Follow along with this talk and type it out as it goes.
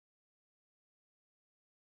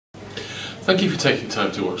Thank you for taking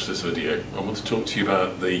time to watch this video. I want to talk to you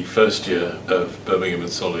about the first year of Birmingham and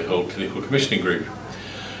Solihull Clinical Commissioning Group.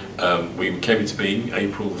 We came into being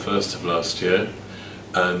April the 1st of last year,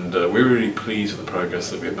 and we're really pleased with the progress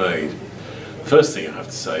that we've made. The first thing I have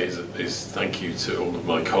to say is thank you to all of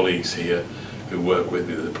my colleagues here who work with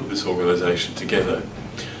me that put this organisation together.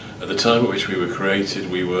 At the time at which we were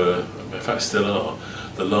created, we were, in fact still are,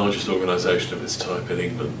 the largest organisation of its type in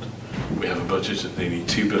England. We have a budget of nearly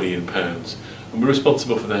 £2 billion and we're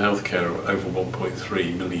responsible for the healthcare of over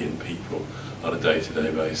 1.3 million people on a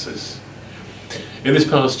day-to-day basis. In this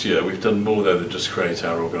past year we've done more though than just create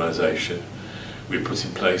our organisation. We've put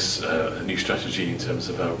in place a new strategy in terms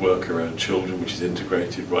of our work around children, which is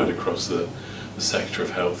integrated right across the sector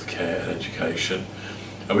of healthcare and education.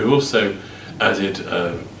 And we've also added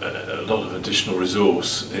a lot of additional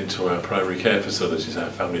resource into our primary care facilities, our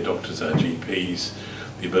family doctors, our GPs,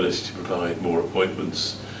 the ability to provide more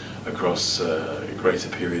appointments across a greater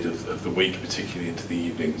period of the week, particularly into the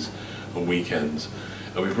evenings and weekends.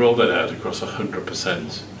 And we've rolled that out across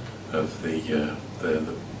 100% of the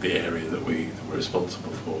area that we're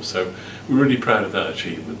responsible for. So we're really proud of that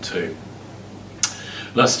achievement too.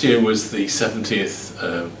 Last year was the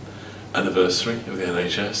 70th anniversary of the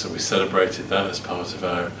NHS, and we celebrated that as part of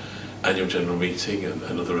our annual general meeting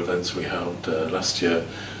and other events we held last year,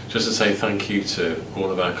 just to say thank you to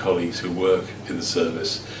all of our colleagues who work in the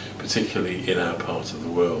service, particularly in our part of the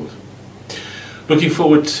world. Looking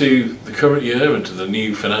forward to the current year and to the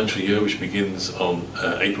new financial year, which begins on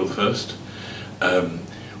April the 1st.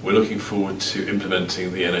 We're looking forward to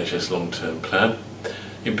implementing the NHS long-term plan.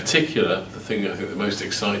 In particular, the thing I think that most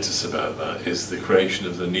excites us about that is the creation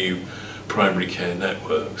of the new primary care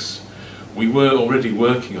networks. We were already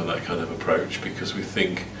working on that kind of approach because we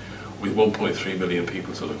think with 1.3 million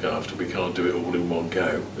people to look after, we can't do it all in one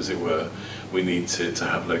go, as it were. We need to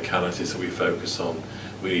have localities that we focus on.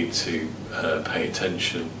 We need to pay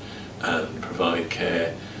attention and provide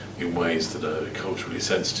care in ways that are culturally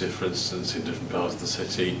sensitive, for instance, in different parts of the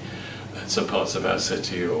city. In some parts of our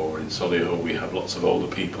city, or in Solihull, we have lots of older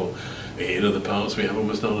people. In other parts, we have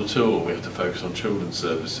almost none at all. We have to focus on children's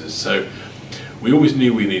services. So we always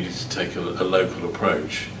knew we needed to take a local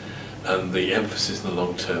approach, and the emphasis in the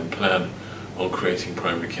long-term plan on creating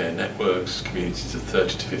primary care networks, communities of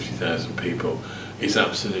 30 to 50,000 people, is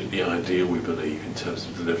absolutely ideal, we believe, in terms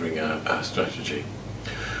of delivering our strategy.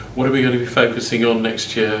 What are we going to be focusing on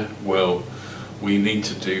next year? Well, we need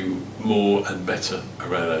to do more and better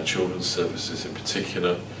around our children's services in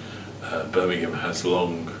particular. Birmingham has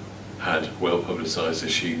long had well-publicised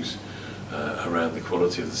issues around the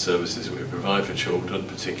quality of the services that we provide for children,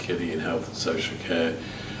 particularly in health and social care.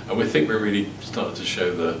 And we think we're really starting to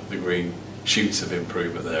show the green shoots of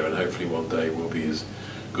improvement there, and hopefully one day we'll be as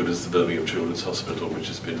good as the Birmingham Children's Hospital, which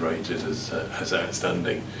has been rated as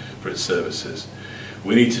outstanding for its services.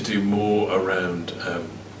 We need to do more around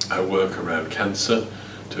our work around cancer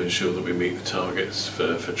to ensure that we meet the targets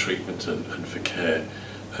for treatment and for care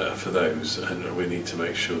for those, and we need to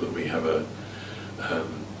make sure that we have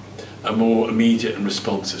a more immediate and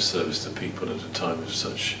responsive service to people at a time of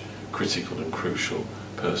such critical and crucial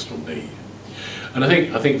personal need. And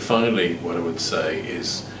I think finally what I would say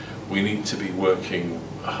is we need to be working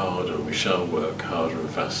harder, and we shall work harder and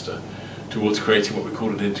faster towards creating what we call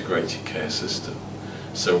an integrated care system.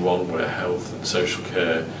 So one where health and social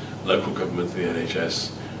care, local government and the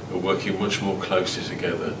NHS are working much more closely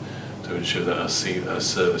together to ensure that our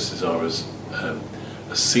services are as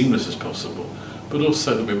seamless as possible, but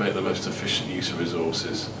also that we make the most efficient use of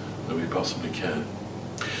resources that we possibly can.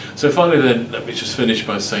 So finally then, let me just finish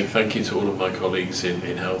by saying thank you to all of my colleagues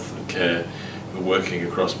in health and care who are working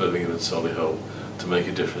across Birmingham and Solihull to make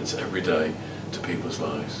a difference every day to people's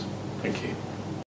lives. Thank you.